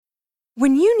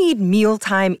When you need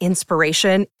mealtime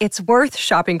inspiration, it's worth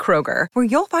shopping Kroger, where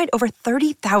you'll find over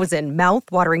 30,000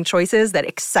 mouth-watering choices that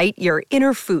excite your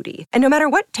inner foodie. And no matter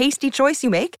what tasty choice you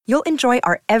make, you'll enjoy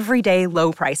our everyday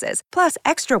low prices, plus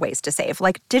extra ways to save,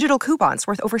 like digital coupons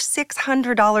worth over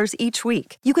 $600 each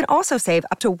week. You can also save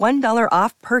up to $1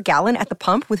 off per gallon at the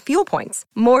pump with fuel points.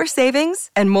 More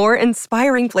savings and more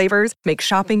inspiring flavors make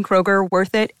shopping Kroger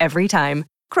worth it every time.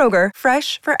 Kroger,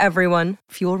 fresh for everyone.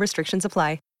 Fuel restrictions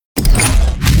apply.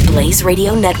 Blaze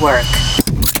Radio Network.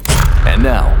 And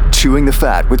now, Chewing the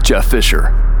Fat with Jeff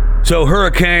Fisher. So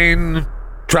hurricane,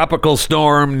 tropical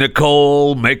storm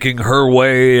Nicole making her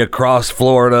way across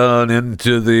Florida and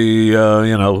into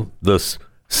the, the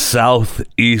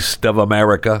southeast of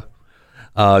America,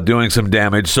 doing some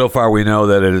damage. So far we know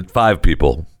that 5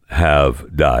 people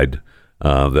have died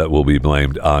that will be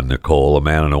blamed on Nicole. A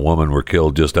man and a woman were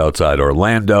killed just outside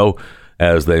Orlando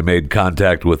as they made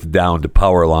contact with downed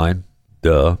power line.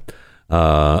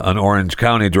 An Orange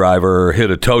County driver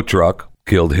hit a tow truck,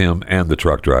 killed him and the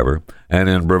truck driver. And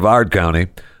in Brevard County,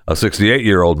 a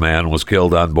 68-year-old man was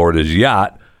killed on board his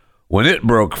yacht when it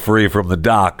broke free from the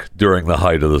dock during the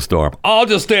height of the storm. I'll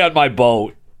just stay on my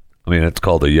boat. I mean, it's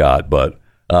called a yacht, but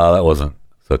that wasn't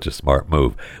such a smart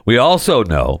move. We also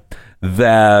know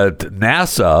that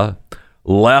NASA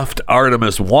left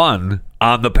Artemis 1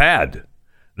 on the pad.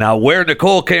 Now, where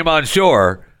Nicole came on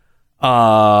shore,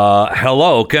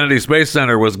 Kennedy Space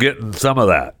Center was getting some of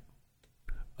that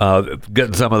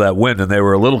wind, and they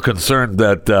were a little concerned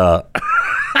that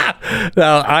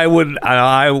now I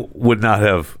would not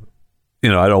have, I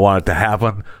don't want it to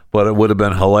happen, but it would have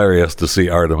been hilarious to see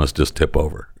Artemis just tip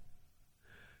over.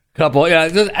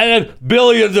 And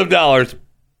billions of dollars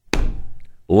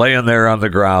laying there on the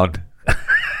ground.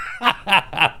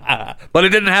 But it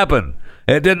didn't happen.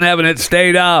 It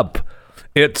stayed up.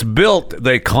 It's built,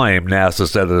 they claim, NASA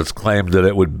said that it's claimed that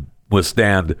it would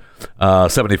withstand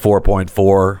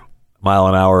 74.4 mile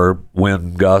an hour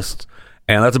wind gusts,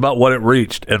 and that's about what it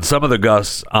reached. And some of the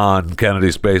gusts on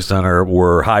Kennedy Space Center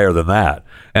were higher than that.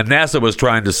 And NASA was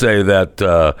trying to say that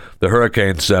the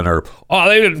Hurricane Center,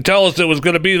 they didn't tell us it was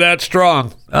going to be that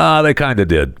strong. They kind of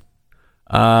did.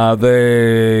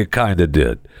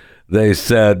 They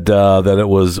said that it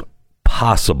was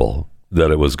possible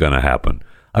that it was going to happen.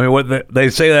 I mean, they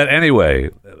say that anyway.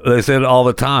 They say it all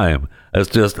the time. It's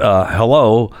just,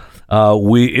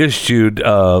 we issued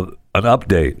an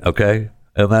update, okay?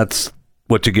 And that's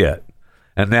what you get.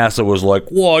 And NASA was like,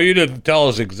 well, you didn't tell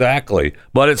us exactly.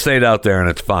 But it stayed out there, and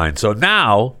it's fine. So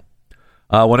now,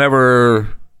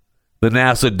 whenever the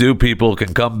NASA people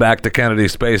can come back to Kennedy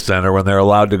Space Center when they're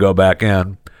allowed to go back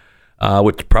in,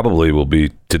 which probably will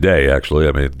be today, actually.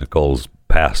 I mean, Nicole's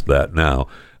past that now.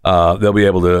 They'll be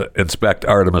able to inspect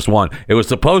Artemis 1. It was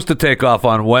supposed to take off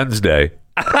on Wednesday.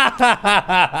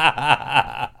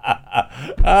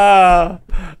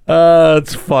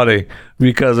 It's funny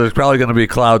because there's probably going to be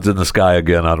clouds in the sky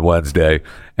again on Wednesday.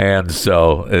 And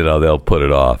so, they'll put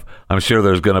it off. I'm sure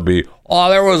there's going to be,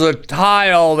 there was a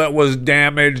tile that was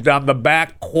damaged on the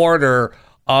back quarter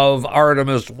of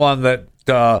Artemis 1 that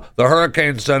the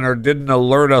Hurricane Center didn't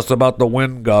alert us about the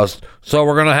wind gust, so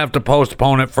we're going to have to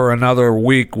postpone it for another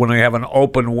week when we have an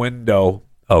open window.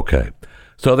 Okay.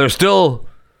 So they're still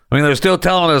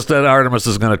telling us that Artemis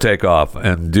is going to take off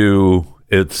and do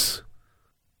its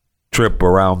trip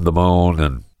around the moon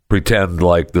and pretend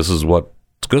like this is what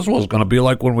was going to be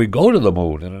like when we go to the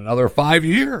moon in another 5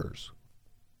 years.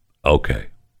 Okay.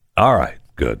 All right.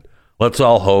 Good. Let's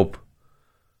all hope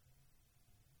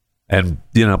and,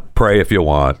 pray if you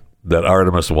want that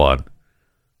Artemis 1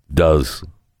 does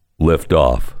lift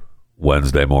off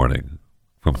Wednesday morning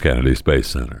from Kennedy Space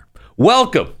Center.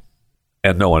 Welcome,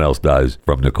 and no one else dies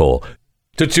from Nicole,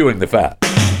 to Chewing the Fat.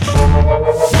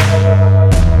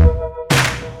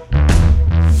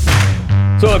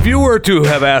 So if you were to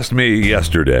have asked me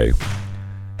yesterday,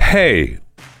 hey,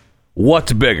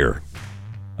 what's bigger,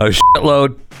 a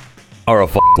shitload or a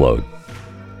fuckload?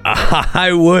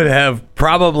 I would have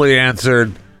probably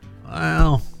answered,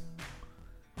 well,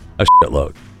 a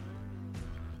shitload.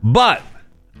 But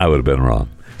I would have been wrong.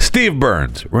 Steve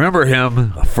Burns, remember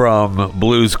him from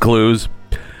Blue's Clues?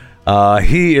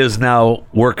 He is now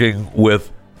working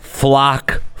with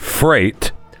Flock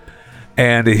Freight,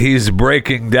 and he's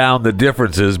breaking down the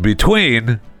differences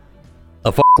between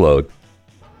a fuckload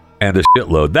and a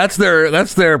shitload. That's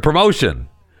their promotion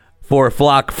for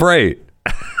Flock Freight.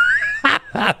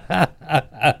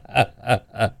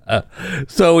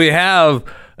 So we have,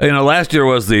 last year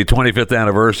was the 25th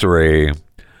anniversary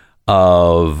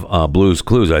of Blue's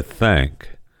Clues, I think.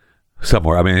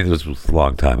 Somewhere. I mean, it was a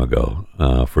long time ago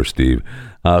for Steve.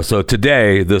 So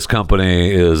today, this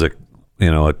company is a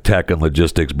tech and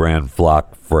logistics brand,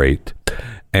 Flock Freight,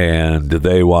 and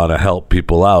they want to help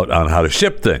people out on how to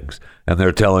ship things. And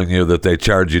they're telling you that they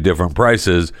charge you different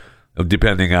prices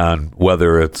depending on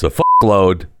whether it's a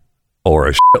load or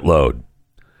a shitload.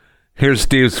 Here's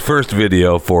Steve's first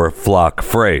video for Flock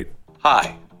Freight.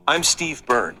 Hi, I'm Steve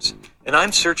Burns, and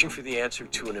I'm searching for the answer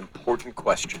to an important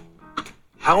question.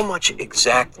 How much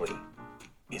exactly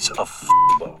is a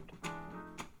load?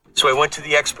 So I went to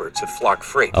the experts at Flock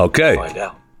Freight to find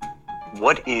out.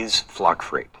 What is Flock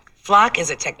Freight? Flock is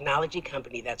a technology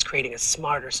company that's creating a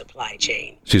smarter supply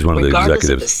chain. She's one of the Regardless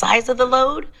executives. of the size of the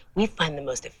load, we find the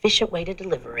most efficient way to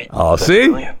deliver it. Oh, see?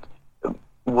 Brilliant.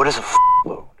 What is a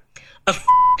load? A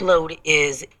load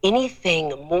is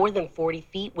anything more than 40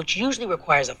 feet, which usually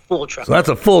requires a full truck. So that's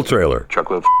a full trailer.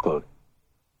 Truckload, load.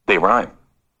 They rhyme.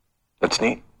 That's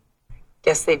neat.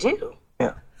 Yes, they do.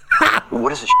 Yeah.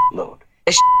 What is a load?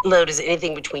 A load is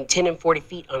anything between 10 and 40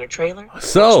 feet on a trailer.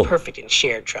 So it's perfect in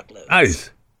shared truckloads.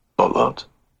 Nice. Boatloads?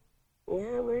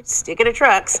 Yeah, we're sticking to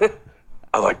trucks.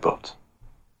 I like boats.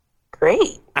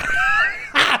 Great.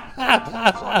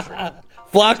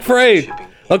 Flock Freight.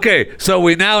 Okay, so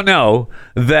we now know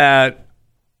that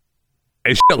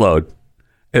a shitload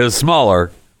is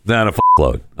smaller than a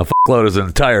fuckload. A fuckload is an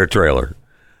entire trailer.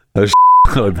 A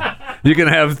shitload, you can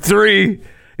have 3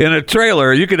 in a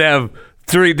trailer. You could have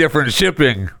 3 different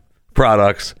shipping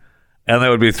products, and that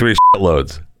would be 3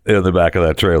 shitloads in the back of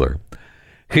that trailer.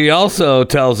 He also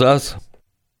tells us,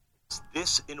 Is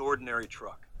this an ordinary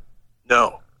truck?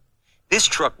 No. This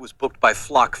truck was booked by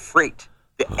Flock Freight,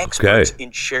 the experts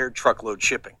in shared truckload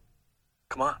shipping.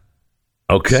 Come on.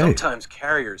 okay, Sometimes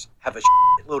carriers have a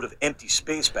shitload of empty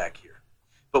space back here.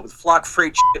 But with Flock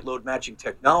Freight shitload matching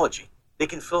technology, they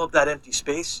can fill up that empty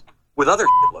space with other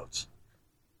shitloads.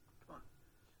 Come on.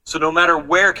 So no matter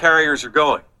where carriers are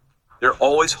going, they're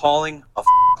always hauling a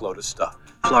load of stuff.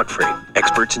 Flock Freight,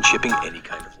 experts in shipping any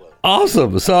kind of load.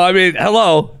 awesome. So, I mean,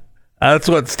 hello. That's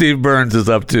what Steve Burns is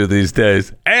up to these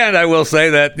days. And I will say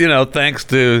that, thanks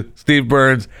to Steve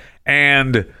Burns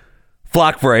and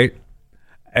Flock Freight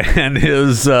and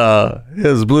his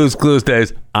Blues Clues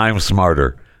days, I'm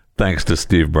smarter thanks to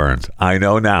Steve Burns. I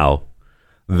know now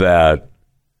that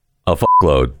a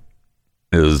fuckload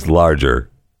is larger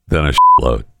than a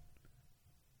shitload.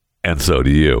 And so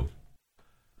do you.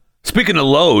 Speaking of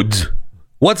loads,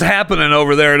 what's happening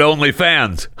over there at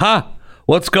OnlyFans? Huh?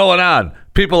 What's going on?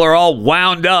 People are all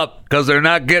wound up because they're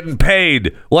not getting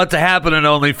paid. What's happening,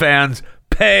 OnlyFans?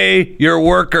 Pay your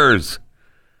workers.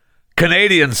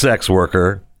 Canadian sex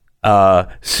worker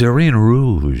Serene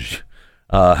Rouge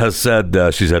has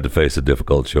said she's had to face a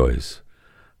difficult choice.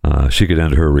 She could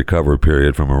end her recovery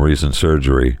period from a recent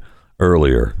surgery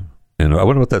earlier. And I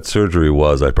wonder what that surgery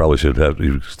was. I probably should have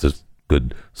you just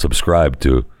could subscribe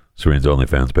to Serene's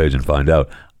OnlyFans page and find out.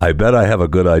 I bet I have a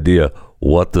good idea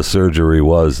what the surgery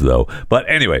was, though. But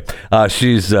anyway,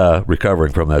 she's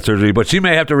recovering from that surgery, but she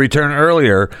may have to return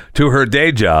earlier to her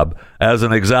day job as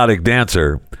an exotic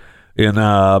dancer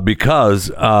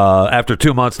because after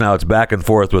 2 months now, it's back and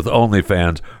forth with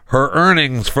OnlyFans. Her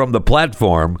earnings from the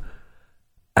platform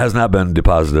has not been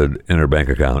deposited in her bank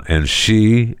account, and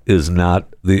she is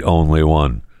not the only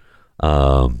one.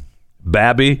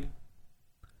 Babby,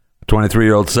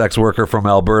 23-year-old sex worker from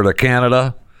Alberta,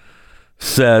 Canada,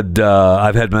 said,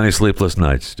 I've had many sleepless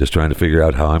nights just trying to figure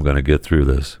out how I'm going to get through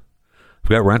this. I've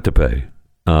got rent to pay.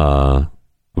 I've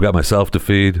got myself to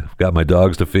feed. I've got my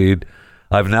dogs to feed.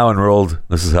 I've now enrolled.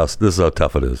 This is how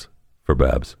tough it is for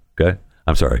Babs. Okay?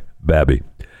 I'm sorry, Babby.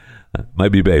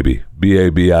 Might be baby.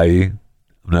 Babie. I'm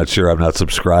not sure. I'm not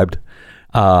subscribed.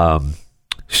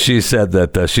 She said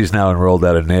that she's now enrolled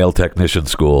at a nail technician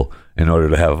school in order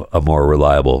to have a more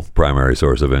reliable primary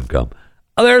source of income.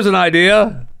 Oh, there's an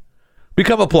idea.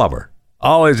 Become a plumber.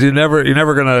 Always, you're never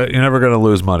gonna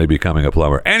lose money becoming a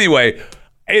plumber. Anyway,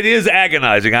 it is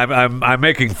agonizing. I'm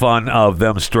making fun of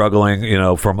them struggling,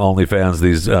 from OnlyFans,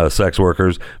 these sex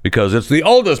workers, because it's the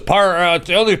oldest it's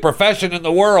the oldest profession in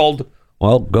the world.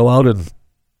 Well, go out and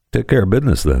take care of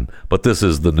business then. But this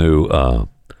is the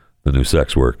new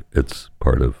sex work. It's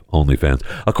part of OnlyFans.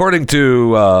 According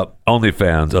to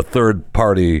OnlyFans, a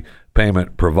third-party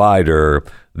payment provider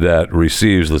that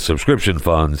receives the subscription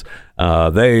funds,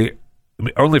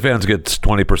 OnlyFans gets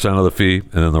 20% of the fee,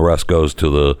 and then the rest goes to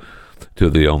the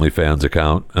OnlyFans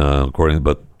account.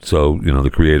 So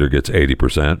the creator gets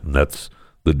 80%, and that's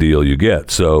the deal you get.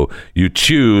 So you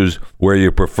choose where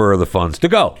you prefer the funds to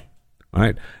go,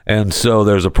 right? And so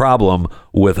there's a problem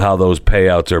with how those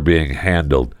payouts are being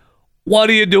handled. What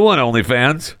are you doing,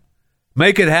 OnlyFans?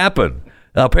 Make it happen.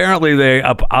 Apparently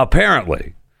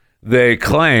they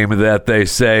claim that they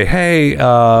say, hey,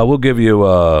 we'll give you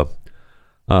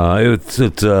it's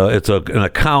an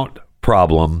account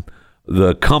problem.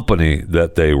 The company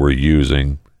that they were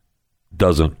using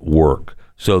doesn't work.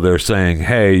 So they're saying,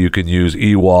 hey, you can use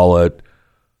eWallet,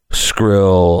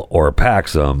 Skrill, or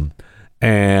Paxum.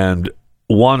 And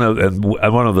one of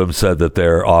them said that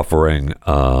they're offering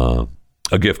a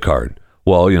gift card.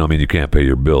 Well, you can't pay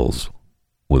your bills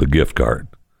with a gift card.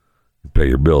 You pay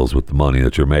your bills with the money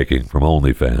that you're making from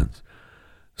OnlyFans.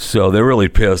 So they're really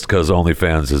pissed because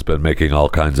OnlyFans has been making all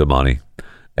kinds of money,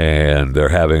 and they're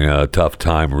having a tough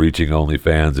time reaching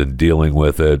OnlyFans and dealing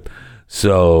with it.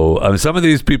 So, some of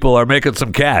these people are making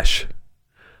some cash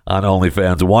on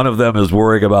OnlyFans. One of them is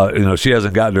worrying about, she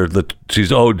hasn't gotten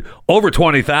she's owed over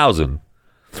 $20,000,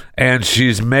 and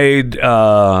she's made,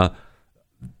 I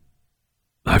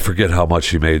forget how much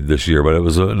she made this year, but it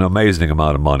was an amazing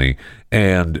amount of money.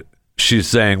 And she's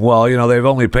saying, well, they've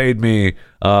only paid me,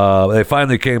 they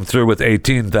finally came through with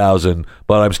 $18,000,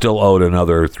 but I'm still owed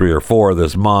another 3 or 4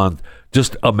 this month.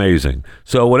 Just amazing.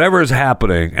 So whatever is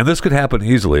happening, and this could happen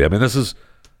easily. This is,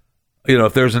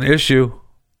 if there's an issue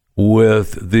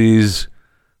with these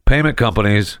payment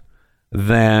companies,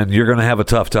 then you're going to have a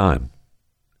tough time.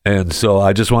 And so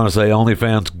I just want to say,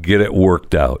 OnlyFans, get it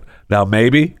worked out. Now,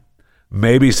 maybe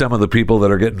some of the people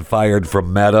that are getting fired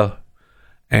from Meta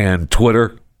and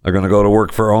Twitter are going to go to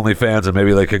work for OnlyFans, and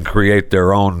maybe they can create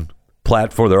their own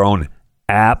platform, their own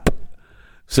app,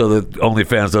 so that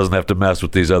OnlyFans doesn't have to mess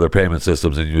with these other payment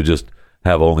systems, and you just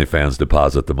have OnlyFans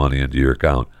deposit the money into your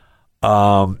account.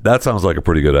 That sounds like a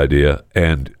pretty good idea.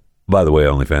 And by the way,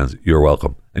 OnlyFans, you're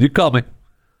welcome. And you can call me.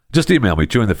 Just email me,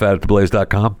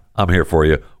 chewingthefat@theblaze.com. I'm here for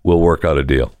you. We'll work out a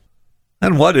deal.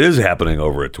 And what is happening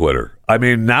over at Twitter?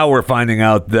 Now we're finding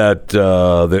out that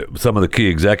some of the key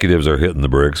executives are hitting the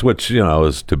bricks, which,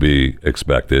 is to be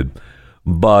expected.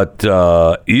 But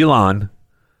Elon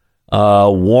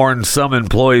warned some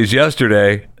employees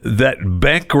yesterday that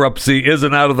bankruptcy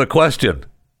isn't out of the question.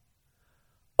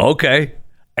 Okay.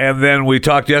 And then we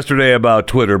talked yesterday about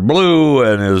Twitter Blue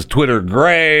and his Twitter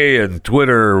Gray and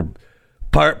Twitter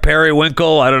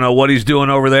Periwinkle. I don't know what he's doing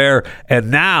over there.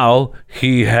 And now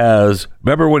he has,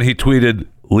 remember when he tweeted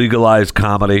legalize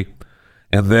comedy?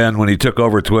 And then when he took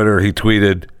over Twitter, he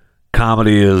tweeted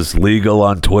comedy is legal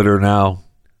on Twitter now.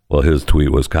 Well, his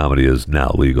tweet was comedy is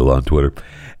now legal on Twitter.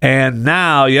 And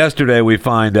now, yesterday, we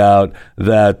find out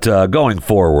that going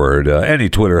forward, any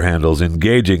Twitter handles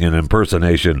engaging in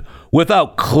impersonation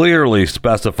without clearly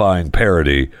specifying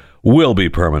parody will be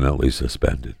permanently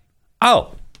suspended.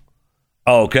 Oh,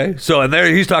 okay. So, and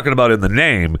there he's talking about in the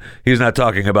name. He's not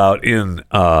talking about in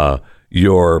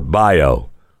your bio,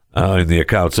 in the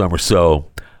account somewhere. So,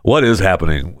 what is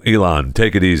happening? Elon,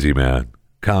 take it easy, man.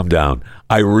 Calm down.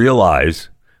 I realize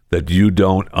that you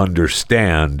don't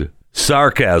understand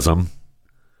sarcasm,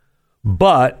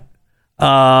 but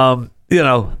a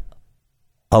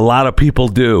lot of people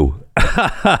do. We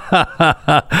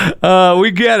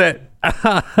get it.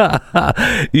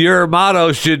 Your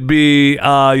motto should be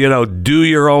do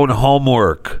your own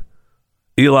homework.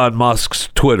 Elon Musk's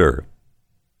Twitter.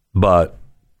 But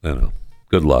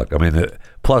good luck.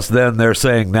 Plus then they're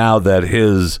saying now that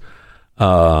his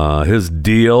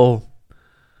deal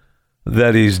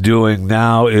that he's doing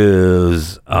now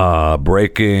is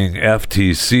breaking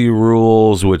FTC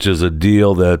rules, which is a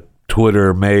deal that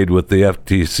Twitter made with the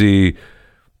FTC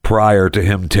prior to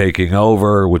him taking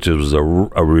over, which is a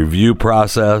review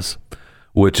process,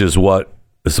 which is what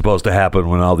is supposed to happen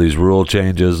when all these rule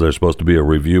changes. There's supposed to be a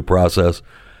review process.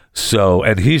 So,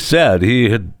 and he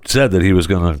had said that he was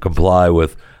going to comply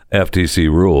with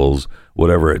FTC rules,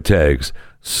 whatever it takes.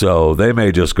 So they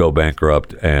may just go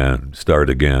bankrupt and start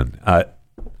again. I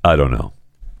don't know.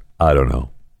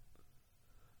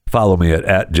 Follow me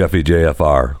at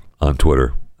JeffyJFR on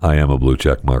Twitter. I am a blue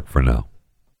check mark for now.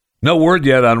 No word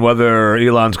yet on whether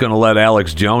Elon's going to let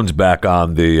Alex Jones back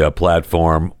on the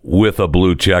platform with a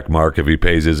blue check mark if he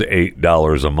pays his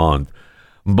 $8 a month.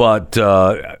 But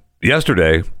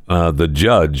yesterday,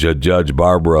 Judge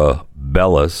Barbara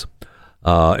Bellis,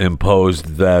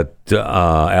 imposed that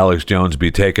Alex Jones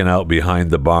be taken out behind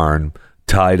the barn,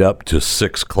 tied up to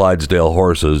 6 Clydesdale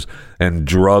horses, and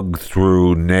drugged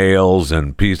through nails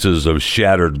and pieces of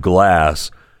shattered glass.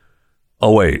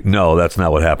 Oh, wait, no, that's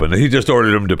not what happened. He just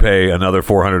ordered him to pay another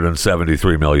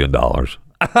 $473 million. Oh,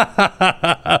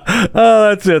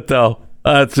 that's it, though.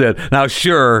 That's it. Now,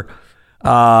 sure,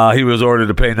 he was ordered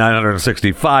to pay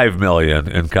 $965 million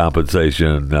in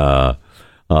compensation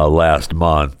last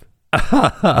month.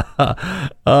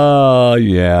 Oh,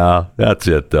 yeah, that's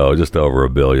it, though. Just over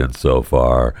 $1 billion so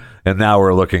far. And now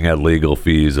we're looking at legal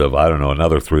fees of, I don't know,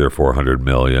 another 300 or 400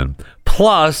 million,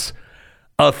 plus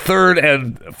a third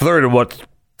of what's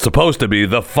supposed to be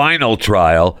the final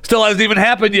trial still hasn't even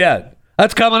happened yet.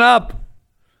 That's coming up.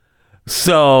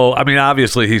 So, I mean,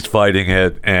 obviously he's fighting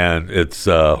it, and it's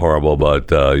horrible,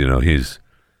 but, it's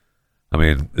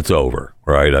over,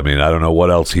 right? I mean, I don't know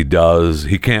what else he does.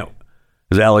 He can't,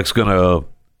 is Alex going to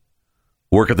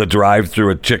work at the drive-thru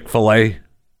at Chick-fil-A?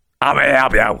 I'm going to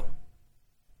help you.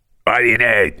 What do you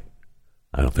need?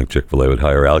 I don't think Chick-fil-A would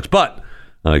hire Alex, but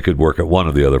he could work at one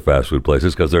of the other fast food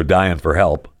places because they're dying for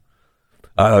help.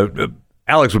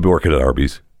 Alex would be working at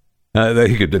Arby's.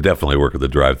 He could definitely work at the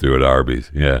drive-thru at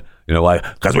Arby's. Yeah. You know why?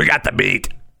 Because we got the meat.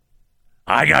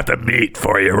 I got the meat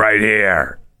for you right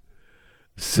here.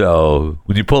 So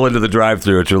when you pull into the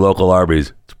drive-thru at your local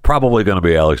Arby's, it's probably going to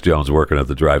be Alex Jones working at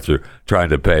the drive-thru trying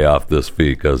to pay off this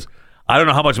fee, because I don't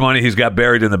know how much money he's got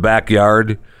buried in the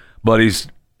backyard, but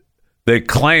they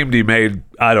claimed he made,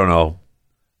 I don't know,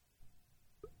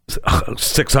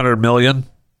 $600 million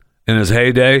in his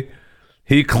heyday.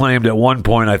 He claimed at one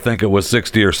point, I think it was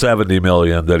 60 or 70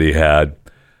 million that he had.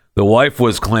 The wife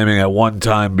was claiming at one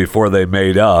time before they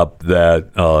made up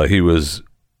that he was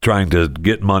trying to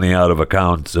get money out of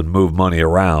accounts and move money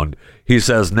around. He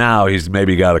says now he's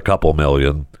maybe got a couple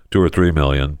million, 2 or 3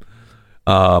 million.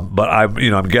 But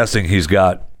I'm guessing he's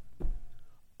got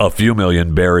a few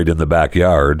million buried in the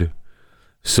backyard.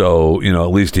 So,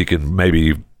 at least he can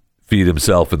maybe feed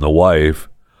himself and the wife.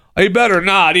 He better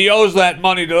not. He owes that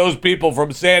money to those people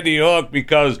from Sandy Hook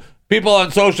because people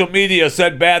on social media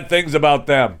said bad things about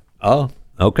them. Oh,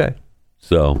 okay.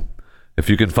 So if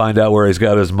you can find out where he's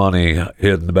got his money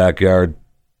hid in the backyard,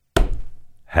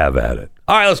 have at it.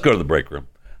 All right, let's go to the break room.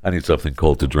 I need something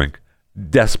cold to drink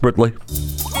desperately.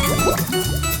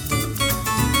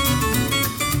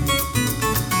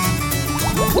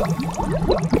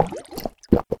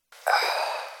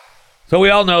 So we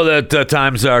all know that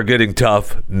times are getting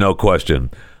tough, no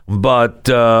question. But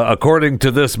according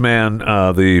to this man,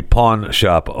 the pawn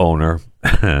shop owner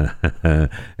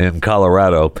in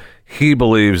Colorado, he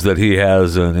believes that he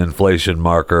has an inflation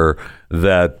marker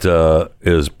that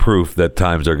is proof that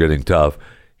times are getting tough.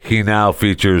 He now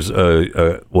features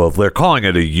they're calling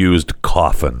it a used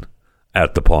coffin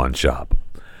at the pawn shop.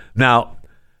 Now,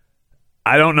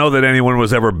 I don't know that anyone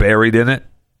was ever buried in it,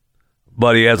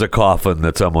 but he has a coffin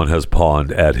that someone has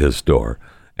pawned at his store,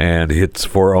 and it's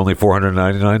for only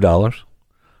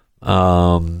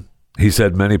 $499. He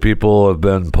said many people have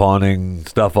been pawning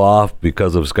stuff off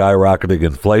because of skyrocketing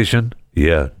inflation.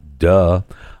 Yeah, duh.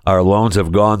 Our loans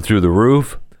have gone through the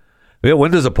roof. Yeah,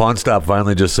 when does a pawn stop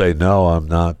finally just say, no, I'm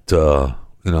not, I'm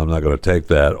not going to take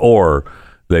that? Or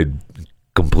they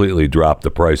completely drop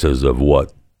the prices of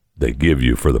what they give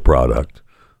you for the product,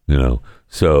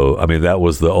 So, I mean, that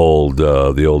was the old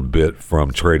bit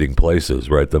from Trading Places,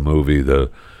 right? The movie, the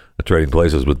Trading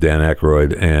Places with Dan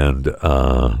Aykroyd and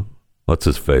what's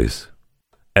his face?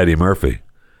 Eddie Murphy.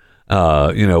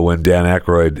 When Dan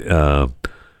Aykroyd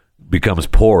becomes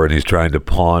poor and he's trying to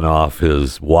pawn off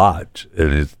his watch,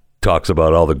 and he talks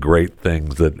about all the great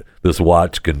things that this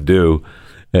watch can do,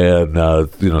 and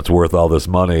it's worth all this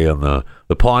money. And the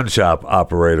pawn shop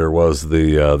operator was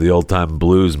the old time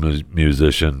blues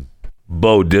musician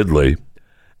Bo Diddley,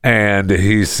 and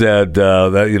he said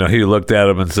that he looked at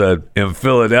him and said, in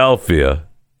Philadelphia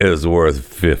is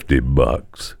worth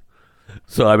 $50.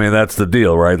 So I mean, that's the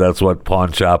deal, right? That's what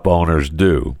pawn shop owners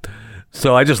do.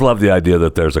 So I just love the idea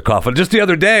that there's a coffin. Just the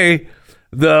other day,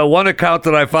 the one account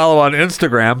that I follow on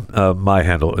Instagram, my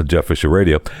handle, Jeff Fisher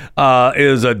Radio,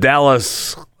 is a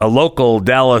local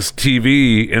Dallas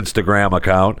TV Instagram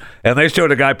account, and they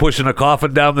showed a guy pushing a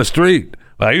coffin down the street.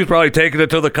 He was probably taking it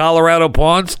to the Colorado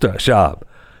pawn shop.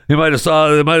 You might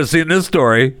have seen this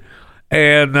story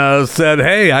and said,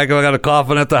 "Hey, I got a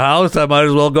coffin at the house. I might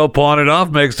as well go pawn it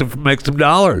off, make some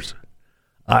dollars."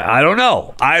 I don't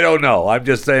know. I'm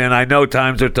just saying. I know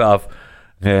times are tough,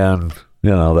 and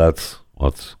that's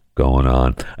what's going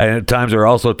on. And times are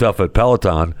also tough at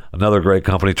Peloton, another great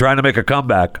company trying to make a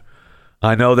comeback.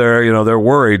 I know they're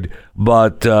worried,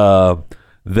 but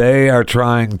they are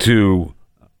trying to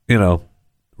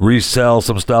resell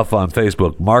some stuff on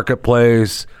Facebook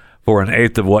Marketplace for an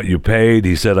eighth of what you paid.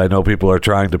 He said, I know people are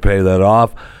trying to pay that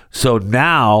off. So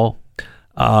now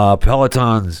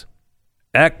Peloton's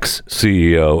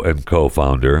ex-CEO and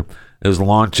co-founder is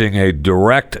launching a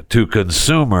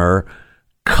direct-to-consumer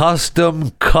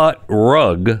custom-cut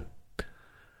rug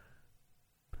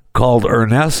called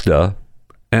Ernesta,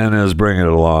 and is bringing it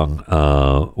along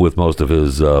with most of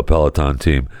his Peloton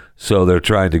team. So they're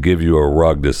trying to give you a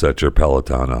rug to set your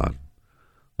Peloton on.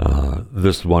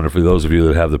 This is wonderful. For those of you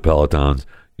that have the Pelotons,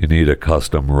 you need a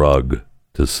custom rug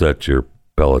to set your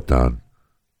Peloton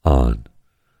on.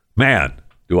 Man,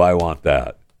 do I want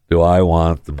that. Do I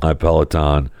want my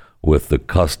Peloton with the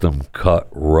custom cut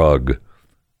rug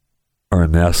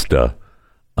Ernesta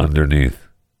underneath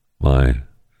my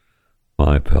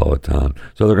Peloton.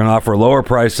 So they're going to offer lower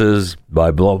prices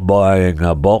by buying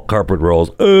bulk carpet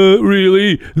rolls.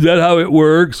 Really? Is that how it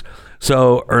works?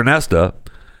 So Ernesta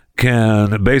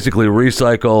can basically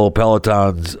recycle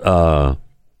Peloton's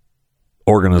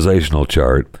organizational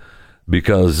chart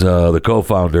because the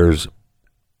co-founders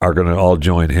are going to all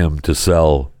join him to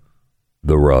sell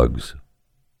the rugs.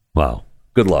 Wow.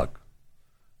 Good luck.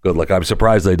 Good luck. I'm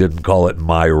surprised they didn't call it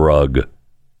My Rug.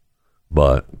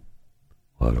 But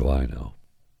what do I know?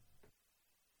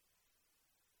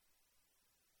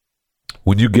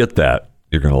 When you get that,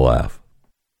 you're going to laugh.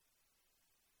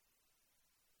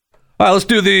 All right, let's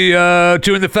do the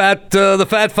Chewing the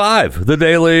Fat Five, the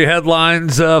daily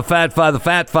headlines, Fat Five, the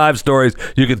Fat Five stories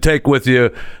you can take with you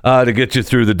to get you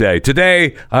through the day.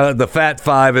 Today, the Fat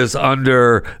Five is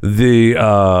under the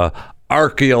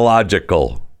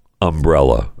archaeological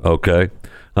umbrella, okay?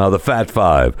 The Fat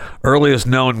Five, earliest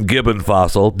known gibbon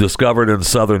fossil discovered in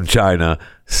southern China,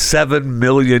 7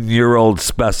 million year old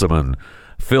specimen,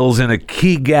 fills in a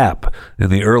key gap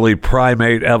in the early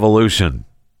primate evolution.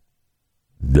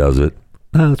 Does it?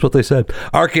 That's what they said.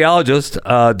 Archaeologists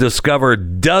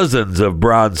discovered dozens of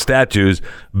bronze statues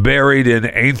buried in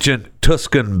ancient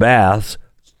Tuscan baths.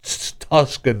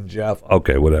 Tuscan, Jeff.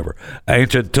 Okay, whatever.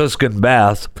 Ancient Tuscan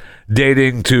baths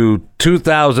dating to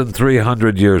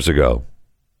 2,300 years ago.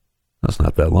 That's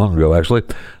not that long ago, actually.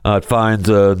 It finds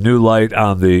a new light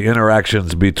on the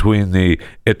interactions between the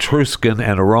Etruscan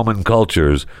and Roman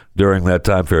cultures during that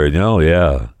time period. Oh,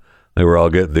 yeah. They were all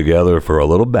getting together for a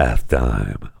little bath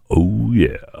time. Oh,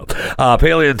 yeah.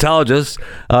 Paleontologists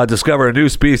discover a new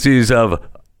species of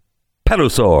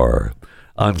pedosaur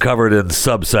uncovered in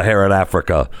sub-Saharan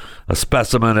Africa. A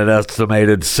specimen at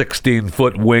estimated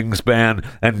 16-foot wingspan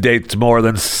and dates more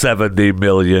than 70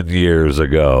 million years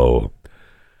ago.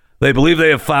 They believe they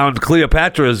have found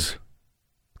Cleopatra's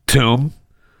tomb.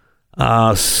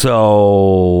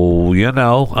 So,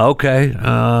 okay.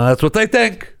 That's what they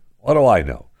think. What do I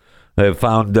know? They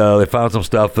found some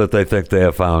stuff that they think they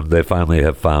have found. They finally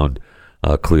have found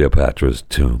Cleopatra's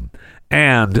tomb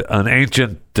and an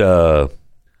ancient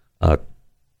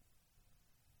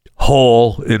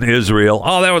hole in Israel.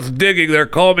 Oh, that was digging. They're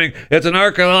combing. It's an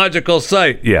archaeological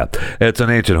site. Yeah, it's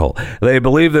an ancient hole. They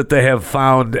believe that they have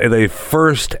found the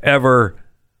first ever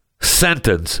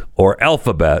sentence or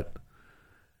alphabet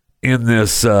in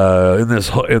this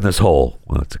hole.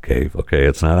 Well, it's a cave. Okay,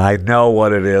 it's not. I know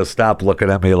what it is. Stop looking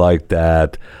at me like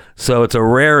that. So it's a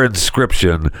rare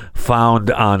inscription found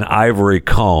on ivory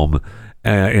comb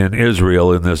in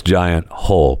Israel in this giant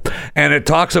hole, and it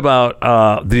talks about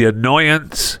the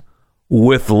annoyance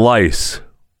with lice.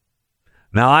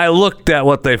 Now, I looked at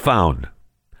what they found.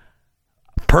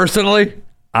 Personally,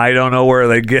 I don't know where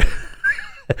they get.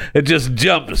 It just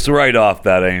jumps right off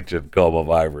that ancient comb of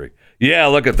ivory. Yeah,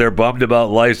 look at, they're bummed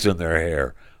about lice in their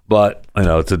hair. But,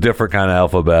 it's a different kind of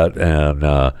alphabet, and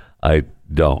I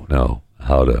don't know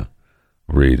how to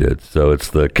read it. So it's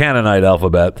the Canaanite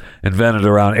alphabet, invented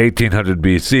around 1800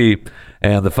 BC,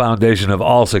 and the foundation of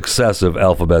all successive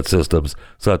alphabet systems,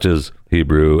 such as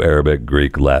Hebrew, Arabic,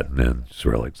 Greek, Latin, and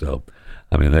Cyrillic. So,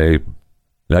 I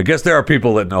guess there are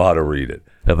people that know how to read it,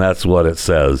 and that's what it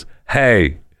says.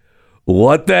 Hey,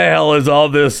 what the hell is all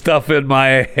this stuff in my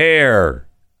hair?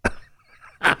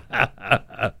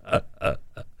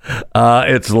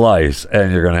 It's lice,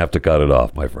 and you're going to have to cut it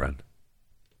off, my friend.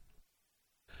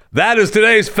 That is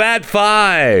today's Fat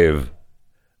Five.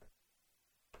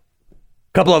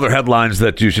 A couple other headlines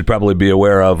that you should probably be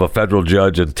aware of. A federal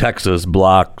judge in Texas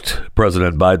blocked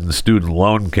President Biden's student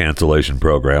loan cancellation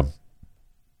program.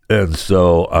 And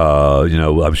so,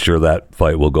 I'm sure that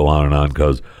fight will go on and on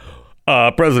because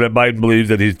President Biden believes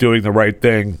that he's doing the right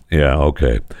thing. Yeah,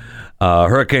 okay.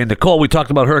 Hurricane Nicole. We talked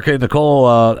about Hurricane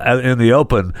Nicole in the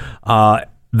open.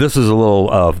 This is a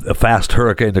little fast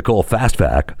Hurricane Nicole fast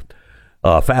fact.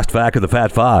 Fast fact of the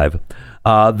Fat Five.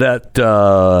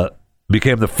 That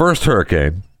became the first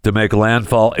hurricane to make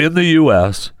landfall in the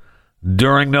U.S.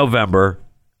 during November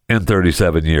in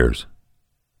 37 years.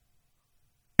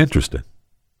 Interesting.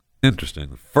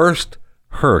 The first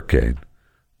hurricane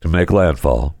to make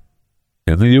landfall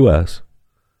in the U.S.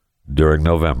 during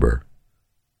November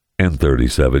in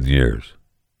 37 years.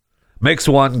 Makes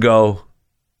one go,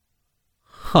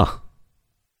 huh.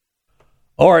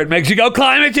 Or it makes you go,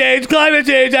 climate change,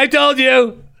 I told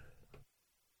you.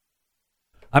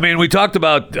 I mean, we talked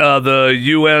about the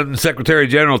UN Secretary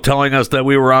General telling us that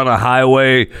we were on a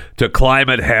highway to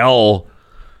climate hell.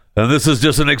 And this is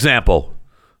just an example,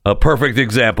 a perfect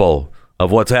example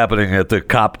of what's happening at the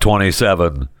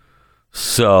COP27.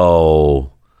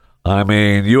 So, I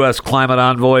mean, U.S. climate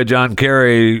envoy John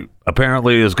Kerry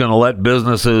apparently is going to let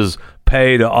businesses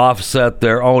pay to offset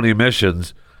their own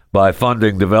emissions by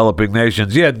funding developing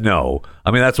nations. Yet, no.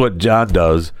 I mean, that's what John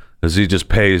does, is he just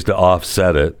pays to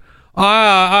offset it.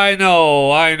 I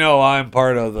know, I'm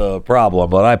part of the problem,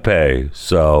 but I pay,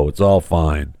 so it's all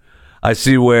fine. I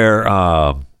see where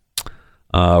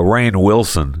Rainn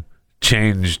Wilson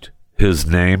changed his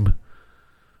name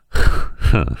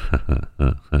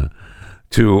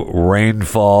to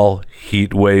Rainfall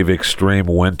Heatwave Extreme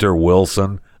Winter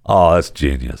Wilson. Oh, that's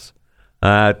genius.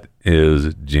 That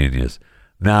is genius.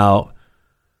 Now,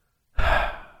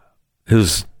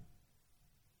 his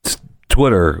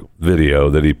Twitter video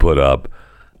that he put up,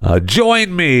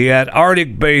 join me at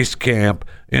Arctic Base Camp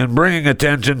in bringing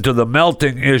attention to the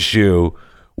melting issue.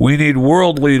 We need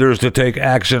world leaders to take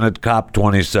action at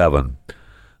COP27.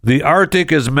 The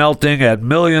Arctic is melting at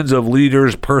millions of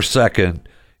liters per second,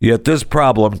 yet this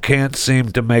problem can't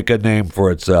seem to make a name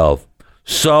for itself.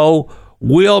 So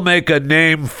we'll make a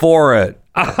name for it.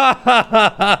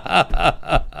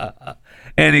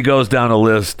 And he goes down a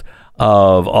list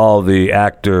of all the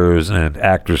actors and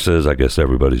actresses, I guess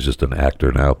everybody's just an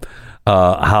actor now,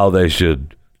 how they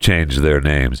should change their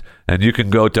names. And you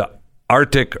can go to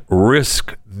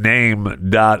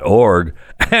arcticriskname.org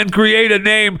and create a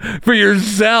name for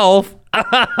yourself. So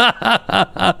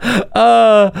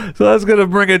that's going to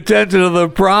bring attention to the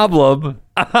problem.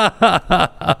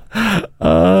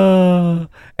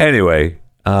 Anyway,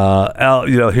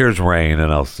 here's Rainn,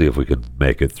 and I'll see if we can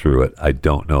make it through it. I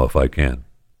don't know if I can.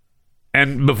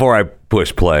 And before I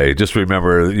push play, just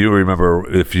remember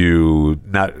if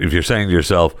you're saying to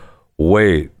yourself,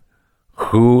 wait,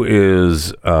 who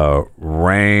is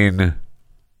Rainfall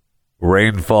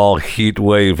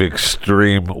Heatwave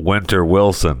Extreme Winter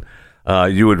Wilson?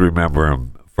 You would remember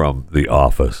him from The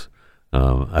Office.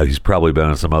 He's probably been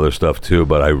in some other stuff too,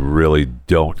 but I really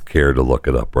don't care to look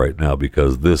it up right now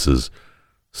because this is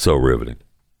so riveting.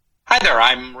 Hi there,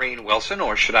 I'm Rainn Wilson,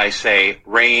 or should I say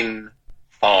Rainfall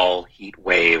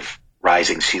Heatwave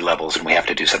Rising Sea Levels, and we have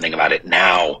to do something about it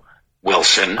now,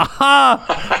 Wilson.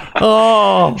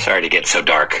 Oh. Sorry to get so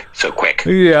dark so quick.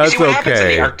 Yeah, it's okay. What happens in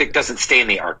okay. the Arctic doesn't stay in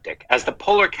the Arctic. As the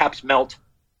polar caps melt,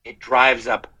 it drives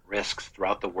up risks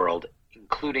throughout the world,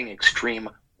 including extreme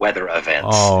weather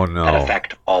events that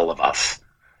affect all of us.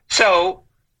 So,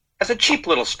 as a cheap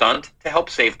little stunt to help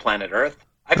save planet Earth,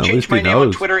 I've changed my name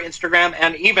on Twitter, Instagram,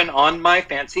 and even on my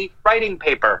fancy writing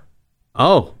paper.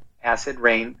 Oh. Acid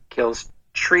rain kills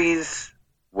trees,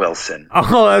 Wilson.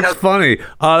 Oh, that's funny.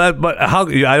 But how?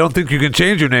 I don't think you can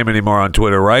change your name anymore on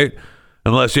Twitter, right?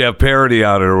 Unless you have parody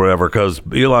on it or whatever, because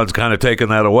Elon's kind of taken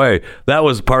that away. That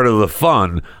was part of the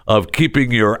fun of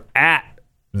keeping your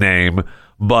name,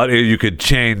 but you could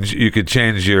change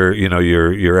your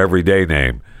your everyday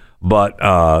name. But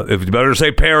if you better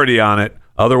say parody on it,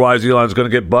 otherwise Elon's going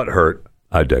to get butt hurt.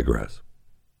 I digress.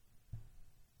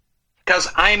 Because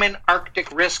I'm an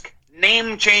Arctic risk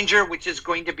name changer, which is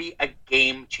going to be a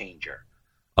game changer.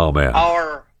 Oh, man.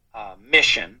 Our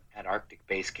mission at Arctic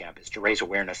Base Camp is to raise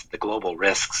awareness of the global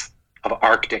risks of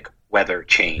Arctic weather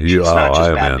change. It's not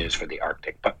just bad news for the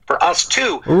Arctic, but for us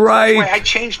too. Right. That's why I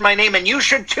changed my name, and you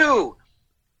should too,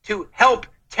 to help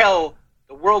tell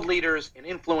the world leaders and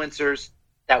influencers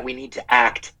that we need to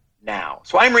act now.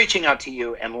 So I'm reaching out to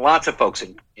you and lots of folks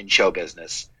in show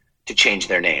business to change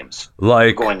their names.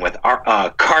 Like going with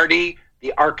Cardi,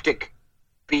 the Arctic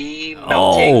bee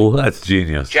melting. Oh, that's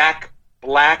genius. Jack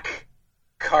Black,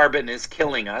 carbon is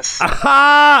killing us.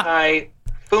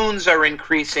 Typhoons are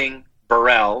increasing.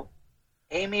 Burrell.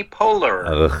 Amy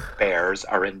Poehler, bears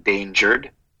are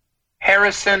endangered.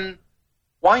 Harrison,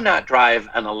 why not drive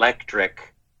an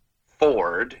electric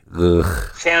Ford?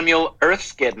 Samuel,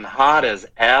 Earth's getting hot as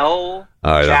L. All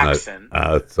right, Jackson.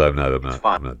 I'm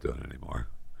not doing it anymore.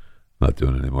 Not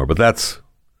doing it anymore. But that's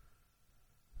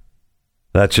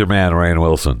your man, Rainn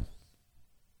Wilson.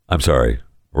 I'm sorry.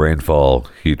 Rainfall,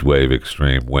 Heatwave,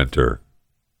 Extreme, Winter,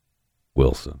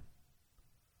 Wilson.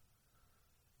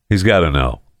 He's got to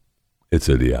know. It's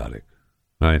idiotic.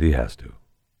 Right? He has to.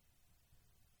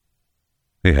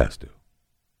 He has to.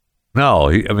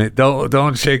 No,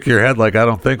 don't shake your head like I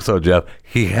don't think so, Jeff.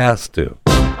 He has to.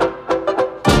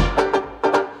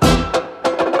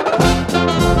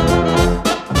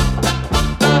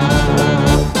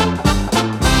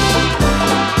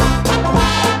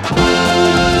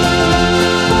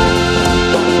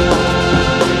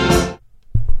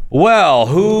 Well,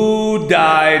 who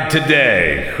died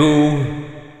today? Who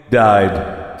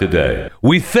died today?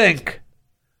 We think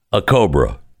a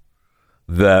cobra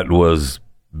that was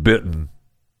bitten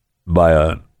by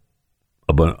an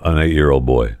 8-year-old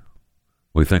boy.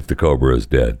 We think the cobra is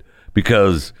dead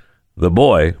because the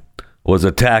boy was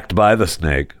attacked by the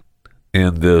snake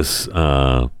in this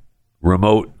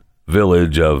remote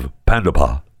village of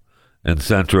Pandapa in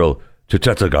central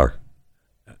Chhattisgarh,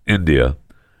 India.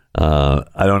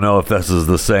 I don't know if this is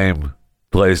the same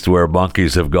place where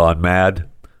monkeys have gone mad,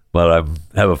 but I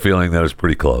have a feeling that it's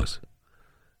pretty close.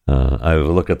 I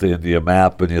look at the India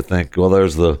map and you think, well,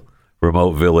 there's the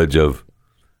remote village of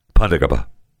Pandapa.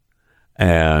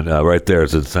 And right there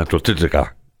is in central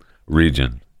Chhattisgarh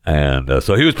region. And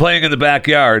so he was playing in the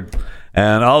backyard,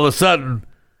 and all of a sudden,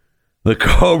 the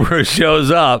cobra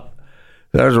shows up,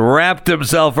 has wrapped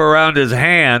himself around his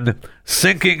hand,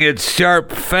 sinking its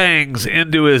sharp fangs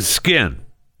into his skin.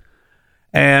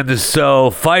 And so,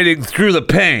 fighting through the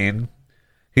pain,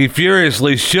 he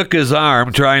furiously shook his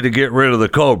arm, trying to get rid of the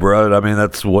cobra. I mean,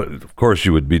 that's what, of course,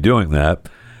 you would be doing that.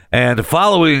 And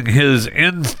following his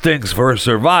instincts for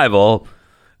survival,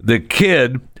 the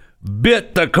kid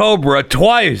bit the cobra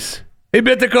twice. He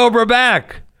bit the cobra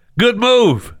back. Good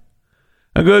move.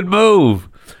 A good move.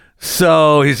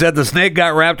 So he said the snake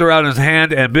got wrapped around his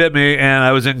hand and bit me, and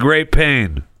I was in great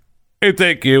pain. Hey,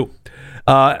 thank you.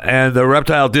 And the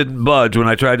reptile didn't budge when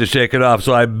I tried to shake it off,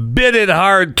 so I bit it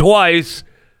hard twice.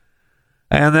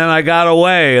 And then I got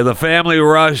away. The family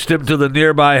rushed him to the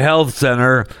nearby health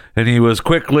center, and he was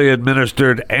quickly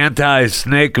administered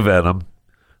anti-snake venom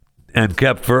and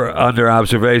kept under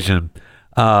observation.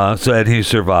 And he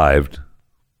survived.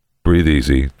 Breathe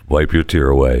easy. Wipe your tear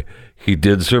away. He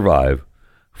did survive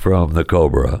from the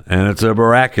cobra, and it's a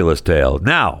miraculous tale.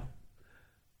 Now,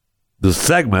 the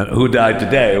segment, Who Died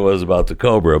Today, was about the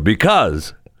cobra,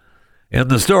 because in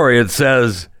the story it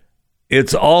says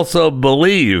it's also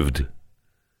believed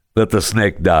that the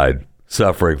snake died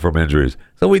suffering from injuries.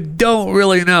 So we don't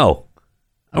really know.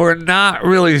 We're not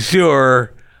really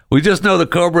sure. We just know the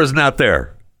cobra's not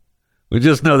there. We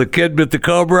just know the kid bit the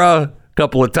cobra a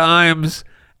couple of times,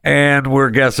 and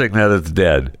we're guessing that it's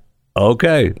dead.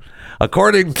 Okay.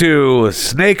 According to a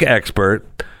snake expert,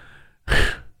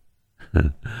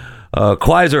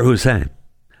 Quasar Hussein,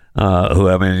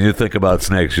 you think about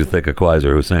snakes, you think of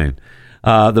Quasar Hussein.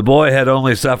 The boy had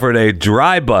only suffered a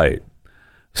dry bite.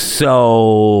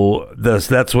 So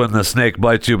that's when the snake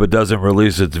bites you but doesn't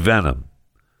release its venom.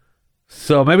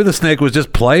 So maybe the snake was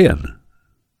just playing.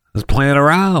 Was playing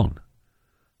around.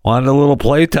 Wanted a little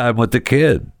playtime with the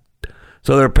kid.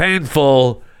 So they're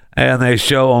painful, and they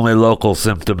show only local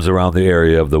symptoms around the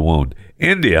area of the wound.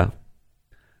 India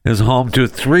is home to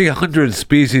 300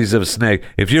 species of snake.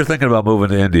 If you're thinking about moving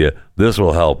to India, this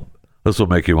will help. This will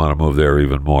make you want to move there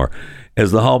even more.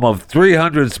 Is the home of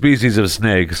 300 species of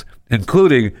snakes,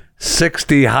 including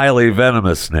 60 highly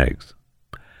venomous snakes.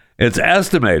 It's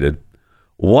estimated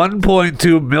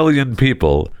 1.2 million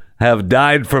people have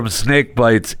died from snake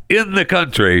bites in the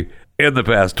country in the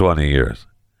past 20 years.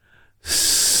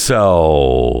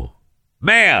 So,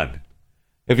 man,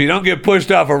 if you don't get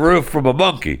pushed off a roof from a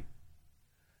monkey,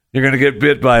 you're going to get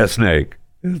bit by a snake.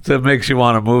 It makes you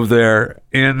want to move there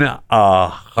in a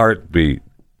heartbeat,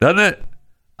 doesn't it?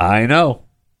 I know.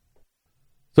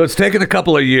 So it's taken a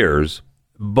couple of years,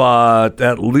 but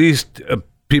at least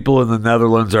people in the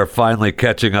Netherlands are finally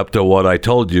catching up to what I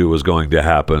told you was going to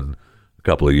happen a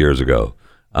couple of years ago.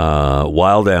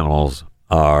 Wild animals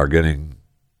are getting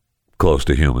close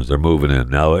to humans. They're moving in.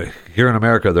 Now, here in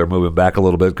America, they're moving back a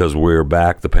little bit because we're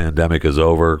back. The pandemic is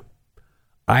over.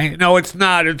 I know it's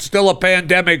not. It's still a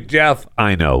pandemic, Jeff.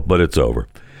 I know, but it's over.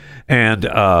 And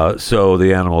so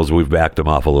the animals, we've backed them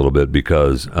off a little bit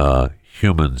because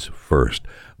humans first.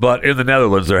 But in the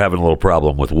Netherlands, they're having a little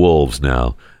problem with wolves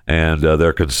now. And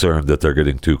they're concerned that they're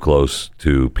getting too close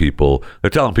to people. They're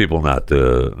telling people not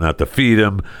to feed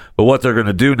them. But what they're going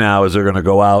to do now is they're going to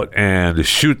go out and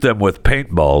shoot them with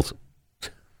paintballs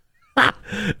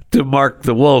to mark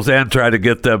the wolves and try to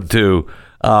get them to,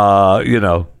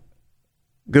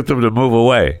 get them to move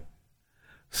away.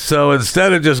 So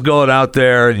instead of just going out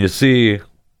there and you see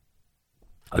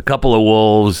a couple of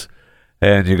wolves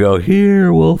and you go,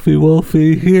 here, Wolfie,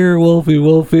 Wolfie, here, Wolfie,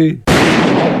 Wolfie.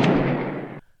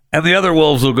 And the other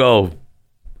wolves will go,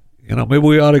 maybe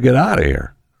we ought to get out of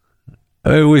here.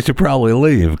 Maybe we should probably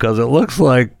leave because it looks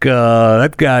like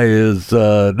that guy is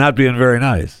not being very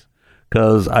nice.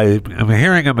 Because I'm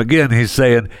hearing him again. He's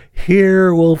saying,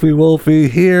 here, Wolfie, Wolfie,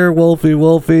 here, Wolfie,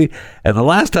 Wolfie. And the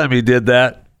last time he did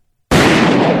that,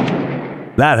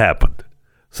 that happened.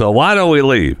 So why don't we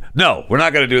leave? No, we're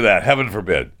not going to do that. Heaven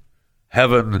forbid.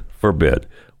 heaven forbid,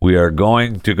 we are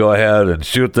going to go ahead and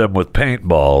shoot them with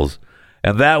paintballs,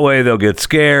 and that way they'll get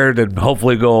scared and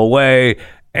hopefully go away,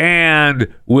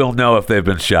 and we'll know if they've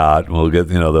been shot. We'll get,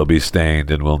 they'll be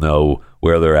stained, and we'll know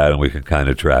where they're at, and we can kind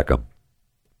of track them.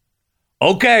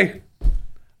 Okay.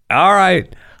 All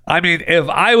right. I mean, if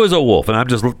I was a wolf,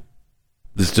 and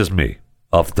it's just me,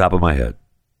 off the top of my head.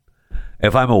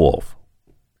 If I'm a wolf,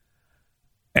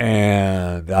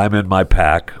 and I'm in my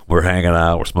pack, we're hanging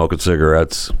out, we're smoking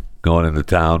cigarettes, going into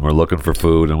town, we're looking for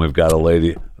food, and we've got a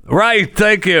lady. Right,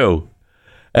 thank you.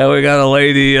 And we got a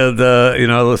lady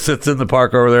that sits in the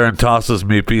park over there and tosses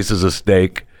me pieces of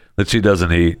steak that she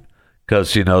doesn't eat because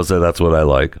she knows that that's what I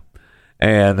like.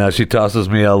 And she tosses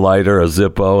me a lighter, a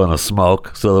Zippo, and a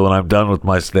smoke so that when I'm done with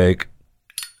my steak,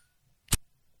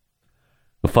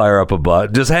 I'll fire up a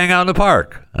butt. Just hang out in the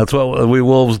park. That's what we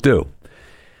wolves do.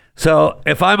 So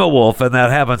if I'm a wolf and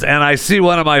that happens, and I see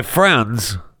one of my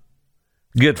friends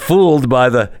get fooled by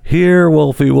the, here,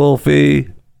 wolfie, wolfie,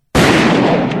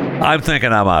 I'm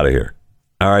thinking I'm out of here.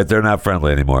 All right, they're not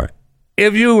friendly anymore.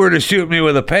 If you were to shoot me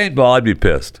with a paintball, I'd be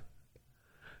pissed.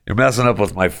 You're messing up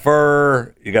with my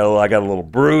fur. I got a little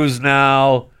bruise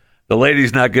now. The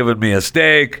lady's not giving me a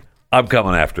steak. I'm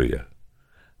coming after you.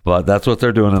 But that's what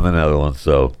they're doing in the Netherlands.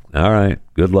 So, all right,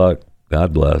 good luck.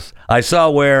 God bless. I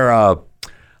saw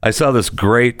this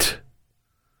great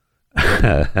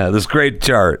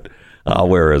chart.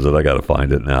 Where is it? I got to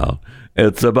find it now.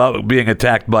 It's about being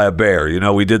attacked by a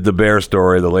bear. We did the bear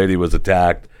story. The lady was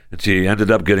attacked, and she ended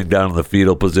up getting down in the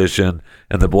fetal position,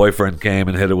 and the boyfriend came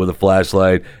and hit it with a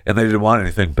flashlight, and they didn't want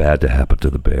anything bad to happen to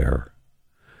the bear.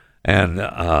 And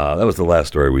that was the last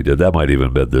story we did. That might even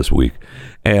have been this week.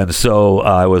 And so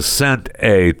I was sent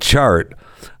a chart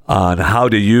on how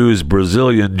to use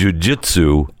Brazilian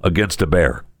Jiu-Jitsu against a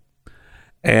bear.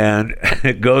 And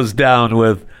it goes down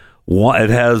with one. It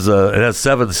has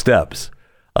 7 steps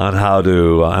on how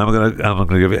to. I'm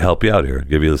gonna help you out here and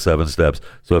give you the 7 steps.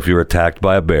 So if you're attacked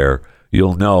by a bear,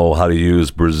 you'll know how to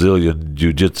use Brazilian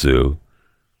Jiu-Jitsu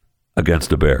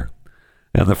against a bear.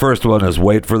 And the first one is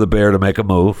wait for the bear to make a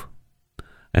move,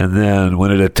 and then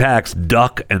when it attacks,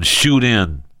 duck and shoot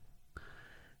in,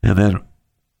 and then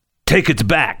take its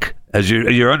back as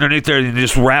you're underneath there, and you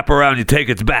just wrap around. You take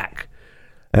its back.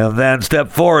 And then step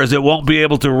 4 is it won't be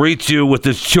able to reach you with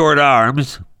its short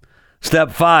arms.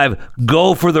 Step 5,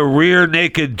 go for the rear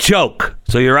naked choke.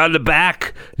 So you're on the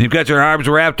back, and you've got your arms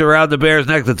wrapped around the bear's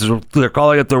neck. They're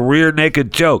calling it the rear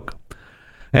naked choke.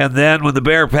 And then when the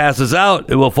bear passes out,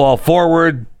 it will fall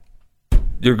forward.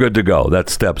 You're good to go.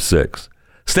 That's step 6.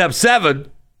 Step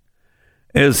 7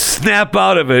 is snap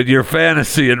out of it, your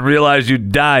fantasy, and realize you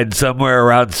died somewhere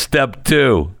around step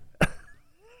 2.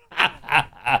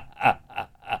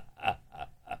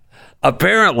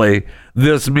 Apparently,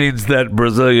 this means that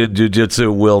Brazilian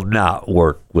Jiu-Jitsu will not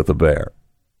work with a bear.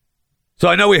 So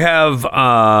I know we have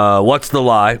What's the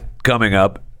Lie coming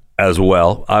up as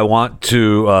well. I want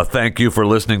to thank you for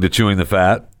listening to Chewing the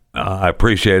Fat. I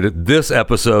appreciate it. This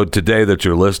episode today that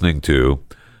you're listening to,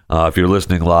 if you're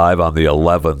listening live on the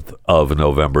 11th of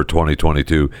November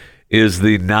 2022, is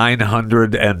the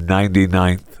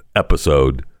 999th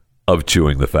episode of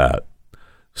Chewing the Fat.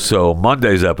 So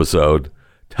Monday's episode,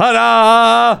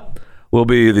 ta-da, will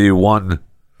be the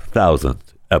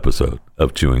 1,000th episode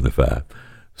of Chewing the Fat.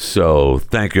 So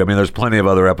thank you. I mean, there's plenty of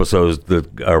other episodes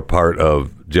that are part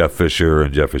of Jeff Fisher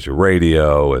and Jeff Fisher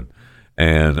Radio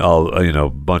and all, a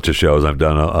bunch of shows. I've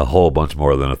done a whole bunch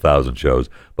more than 1,000 shows.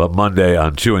 But Monday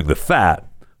on Chewing the Fat,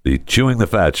 the Chewing the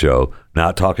Fat show,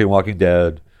 not talking Walking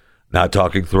Dead, not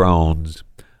talking Thrones,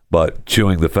 but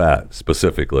Chewing the Fat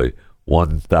specifically,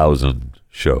 1,000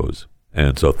 shows.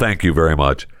 And so thank you very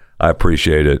much. I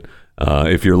appreciate it.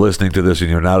 If you're listening to this and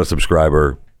you're not a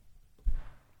subscriber,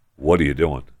 what are you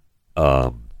doing?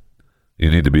 You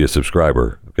need to be a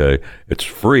subscriber, okay? It's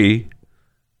free.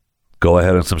 Go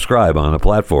ahead and subscribe on a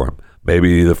platform.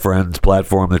 Maybe the Friends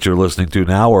platform that you're listening to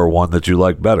now or one that you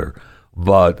like better.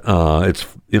 But it's,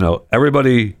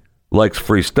 everybody likes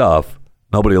free stuff.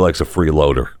 Nobody likes a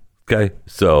freeloader, okay?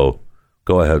 So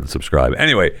go ahead and subscribe.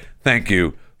 Anyway, thank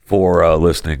you for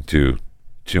listening to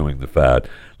Chewing the Fat.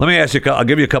 Let me ask you, I'll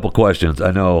give you a couple questions.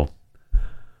 I know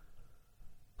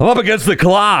I'm up against the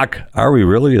clock. Are we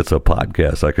really? It's a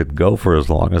podcast. I could go for as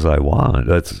long as I want.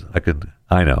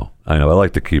 I know. I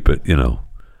like to keep it,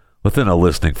 within a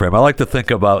listening frame. I like to think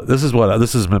about, this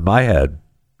is in my head,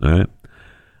 right?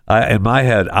 In my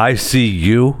head, I see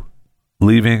you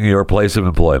leaving your place of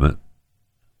employment,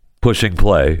 pushing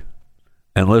play,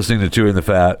 and listening to Chewing the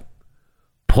Fat,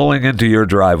 pulling into your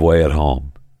driveway at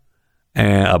home,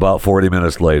 and about 40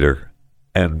 minutes later,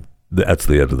 and that's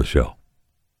the end of the show.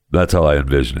 That's how I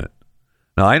envision it.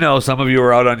 Now, I know some of you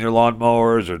are out on your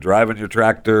lawnmowers or driving your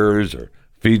tractors or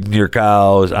feeding your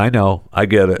cows. I know. I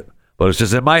get it. But it's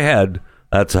just in my head.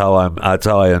 That's how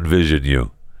I envision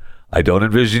you. I don't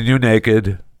envision you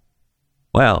naked.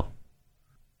 Well,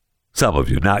 some of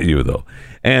you, not you though.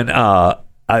 And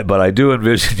but I do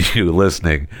envision you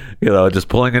listening, just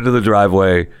pulling into the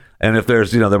driveway. And if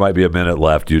there's, there might be a minute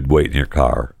left, you'd wait in your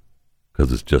car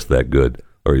because it's just that good.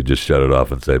 Or you just shut it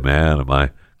off and say, man, am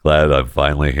I glad I'm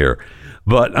finally here.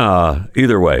 But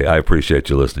either way, I appreciate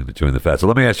you listening to Chewing the Fat. So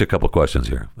let me ask you a couple questions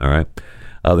here, all right?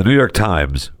 The New York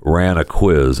Times ran a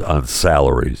quiz on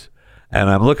salaries. And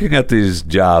I'm looking at these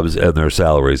jobs and their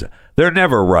salaries. They're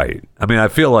never right. I mean, I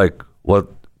feel like, what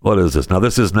is this? Now,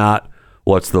 this is not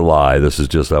What's the Lie. This is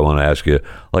just, I want to ask you,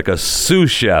 like a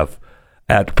sous chef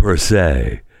at Per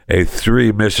Se, a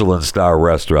 3 Michelin star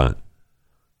restaurant.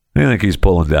 What do you think he's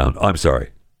pulling down? I'm sorry.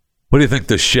 What do you think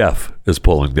the chef is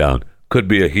pulling down? Could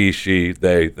be a he, she,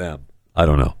 they, them. I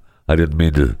don't know. I didn't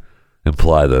mean to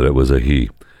imply that it was a he.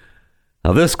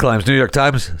 Now, this claims, New York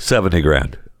Times,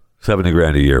 $70,000.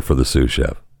 $70,000 a year for the sous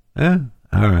chef. All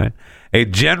right. A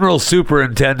general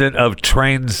superintendent of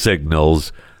train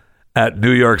signals at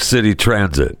New York City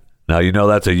Transit. Now,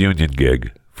 that's a union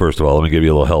gig. First of all, let me give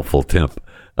you a little helpful tip,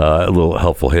 a little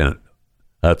helpful hint.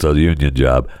 That's a union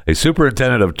job. A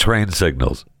superintendent of train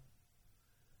signals.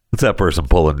 What's that person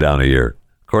pulling down a year?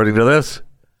 According to this,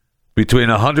 between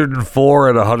 $104,000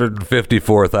 and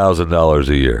 $154,000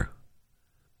 a year.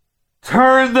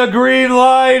 Turn the green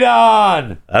light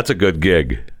on. That's a good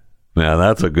gig. Man,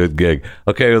 that's a good gig.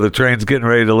 Okay, well, the train's getting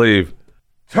ready to leave.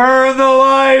 Turn the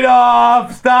light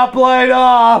off. Stop light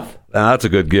off. That's a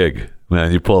good gig.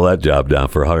 Man, you pull that job down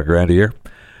for $100,000 a year.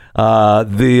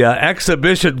 The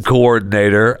exhibition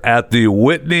coordinator at the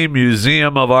Whitney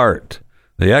Museum of Art.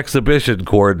 The exhibition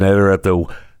coordinator at the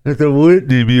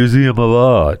Whitney Museum of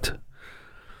Art.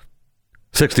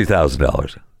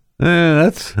 $60,000.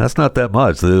 That's not that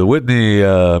much. The Whitney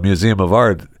Museum of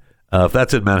Art, if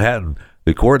that's in Manhattan,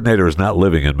 the coordinator is not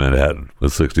living in Manhattan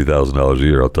with $60,000 a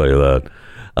year, I'll tell you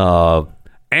that.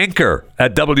 Anchor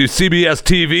at WCBS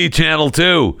TV Channel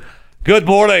 2. Good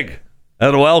morning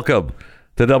and welcome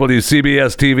to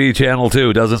WCBS TV Channel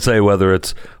 2. Doesn't say whether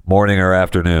it's morning or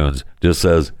afternoons. Just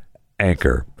says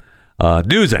anchor.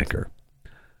 News anchor.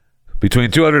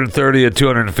 Between $230,000 and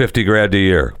 $250,000 a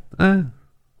year.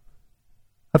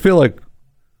 I feel like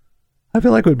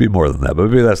it would be more than that, but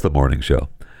maybe that's the morning show.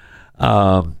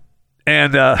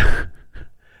 And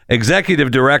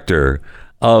executive director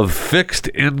of fixed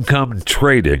income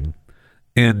trading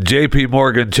in J.P.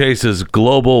 Morgan Chase's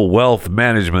Global Wealth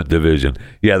Management Division.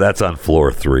 Yeah, that's on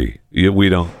floor 3.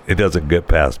 It doesn't get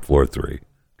past floor 3.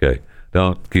 Okay,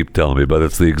 don't keep telling me, but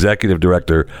it's the executive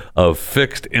director of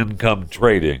fixed income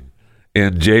trading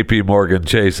in J.P. Morgan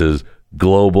Chase's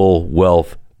Global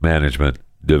Wealth Management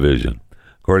Division.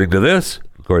 According to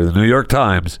the New York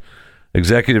Times,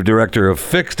 executive director of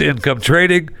fixed income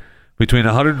trading, between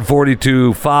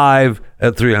 $142,500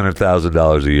 and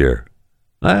 $300,000 a year.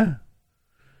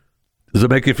 Does it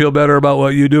make you feel better about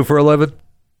what you do for a living?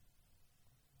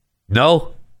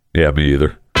 No? Yeah, me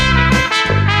either.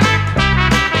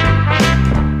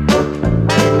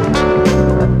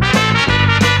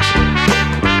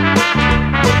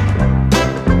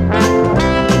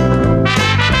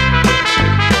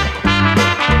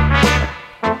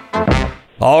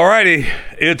 Alrighty,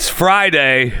 it's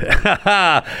Friday,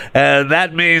 and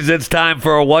that means it's time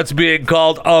for what's being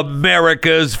called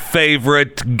America's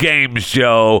favorite game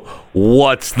show,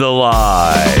 What's the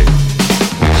Lie?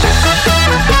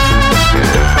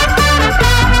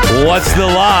 What's the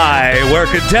Lie? Where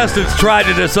contestants try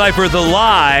to decipher the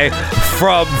lie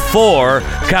from 4,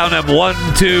 count them 1,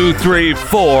 2, 3,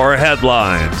 4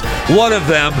 headlines. One of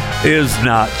them is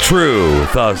not true,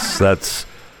 thus that's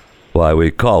why we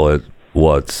call it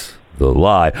What's the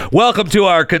Lie? Welcome to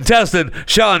our contestant,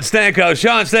 Sean Stanko.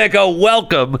 Sean Stanko,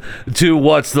 welcome to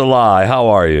What's the Lie. How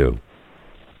are you?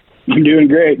 I'm doing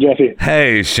great, Jesse.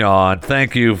 Hey, Sean.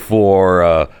 Thank you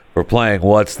for playing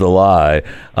What's the Lie.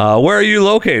 Where are you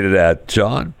located at,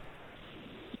 Sean?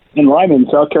 In Lyman,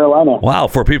 South Carolina. Wow,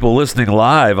 for people listening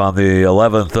live on the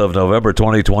 11th of November,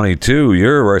 2022,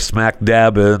 you're smack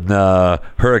dab in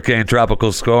Hurricane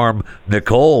Tropical Storm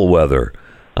Nicole weather.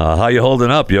 How you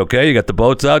holding up? You okay? You got the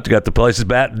boats out? You got the places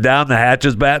battened down? The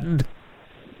hatches battened?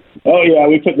 Oh, yeah.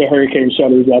 We put the hurricane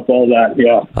shutters up, all that,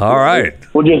 yeah. All right.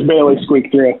 We'll just barely squeak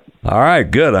through. All right,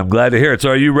 good. I'm glad to hear it. So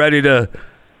are you ready to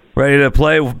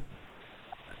play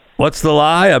What's the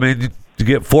Lie? I mean, you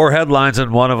get 4 headlines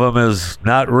and one of them is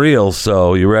not real,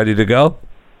 so you ready to go?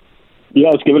 Yeah,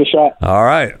 let's give it a shot. All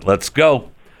right, let's go.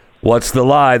 What's the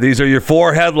lie? These are your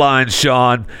 4 headlines,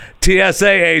 Sean. TSA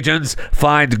agents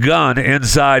find gun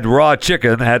inside raw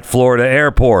chicken at Florida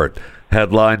airport.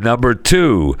 Headline number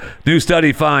 2. New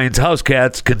study finds house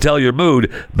cats can tell your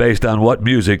mood based on what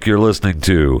music you're listening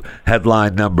to.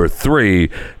 Headline number 3.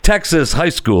 Texas high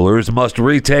schoolers must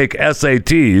retake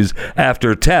SATs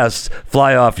after tests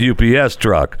fly off UPS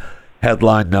truck.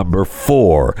 Headline number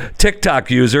 4.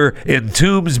 TikTok user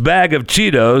entombs bag of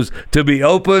Cheetos to be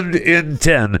opened in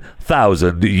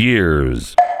 10,000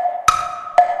 years.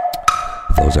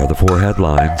 Those are the 4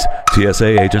 headlines.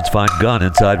 TSA agents find gun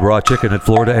inside raw chicken at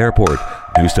Florida airport.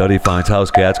 New study finds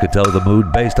house cats can tell the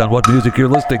mood based on what music you're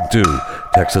listening to.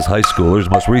 Texas high schoolers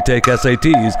must retake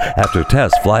SATs after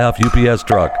tests fly off UPS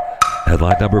truck.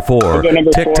 Headline number 4.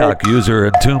 TikTok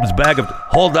user entombs bag of...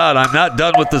 Hold on, I'm not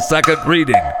done with the second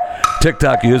reading.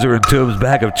 TikTok user entombs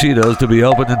bag of Cheetos to be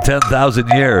opened in 10,000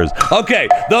 years. Okay,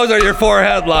 those are your 4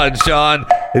 headlines, Sean.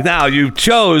 Now, you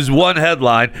chose one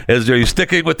headline. Are you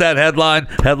sticking with that headline?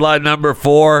 Headline number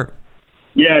 4?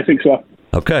 Yeah, I think so.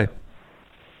 Okay.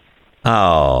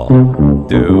 Oh,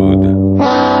 dude.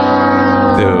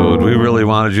 Dude, we really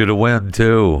wanted you to win,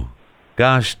 too.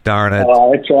 Gosh darn it.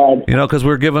 I tried. You know, because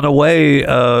we're giving away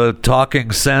Talking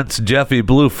Sense Jeffy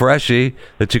Blue Freshie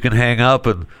that you can hang up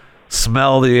and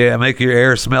smell the air, make your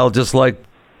air smell just like,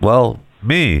 well,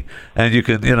 me. And you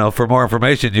can, for more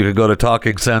information, you can go to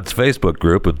Talking Sense Facebook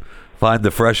group and find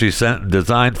the Freshie scent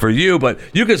designed for you. But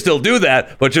you can still do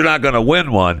that, but you're not going to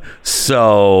win one.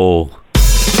 So...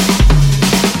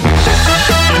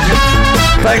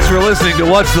 Thanks for listening to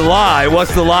What's the Lie?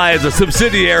 What's the Lie is a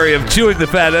subsidiary of Chewing the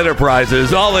Fat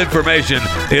Enterprises. All information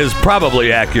is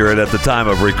probably accurate at the time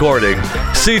of recording.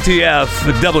 CTF,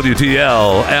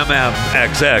 WTL,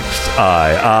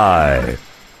 MMXXII.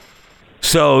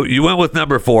 So you went with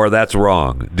number 4. That's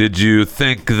wrong. Did you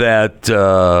think that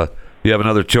you have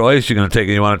another choice? You want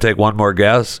to take one more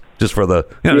guess just for the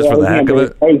just for the heck of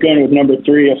it? I was going with number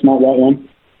 3. If not that one.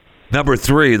 Number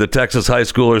 3, the Texas high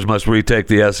schoolers must retake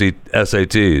the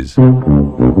SATs.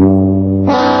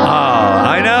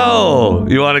 I know.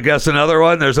 You want to guess another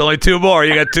one? There's only 2 more.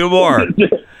 You got 2 more. I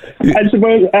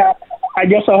suppose. I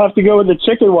guess I'll have to go with the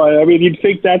chicken one. I mean, you'd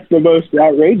think that's the most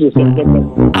outrageous.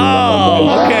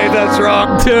 Oh, okay, that's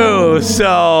wrong too.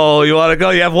 So you want to go?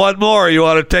 You have one more. You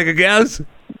want to take a guess?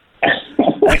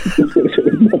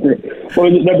 What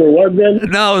was it, number 1 then?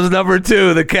 No, it was number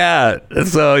 2, the cat.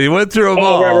 So you went through them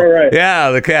all. Right.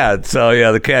 Yeah, the cat. So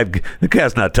yeah, the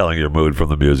cat's not telling your mood from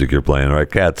the music you're playing,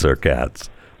 right? Cats are cats.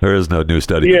 There is no new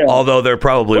study. Yeah. Although there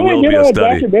probably will be a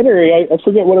study. Documentary, I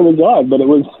forget what it was on, but it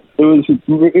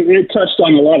touched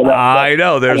on a lot of that. I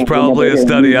know. There's probably a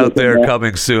study out there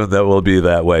coming soon that will be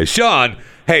that way. Sean,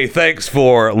 hey, thanks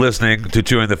for listening to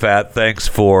Chewing the Fat. Thanks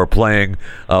for playing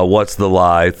What's the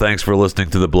Lie. Thanks for listening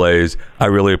to The Blaze. I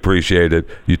really appreciate it.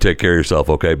 You take care of yourself,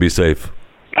 okay? Be safe.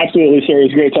 Absolutely, sir.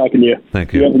 It's great talking to you.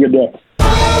 Thank you. You have a good day.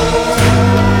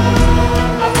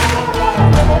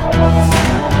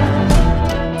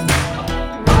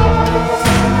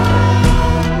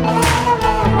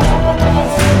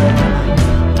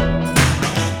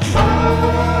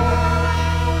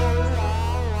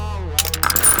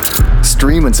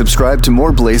 Stream and subscribe to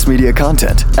more Blaze Media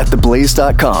content at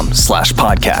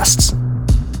theblaze.com/podcasts.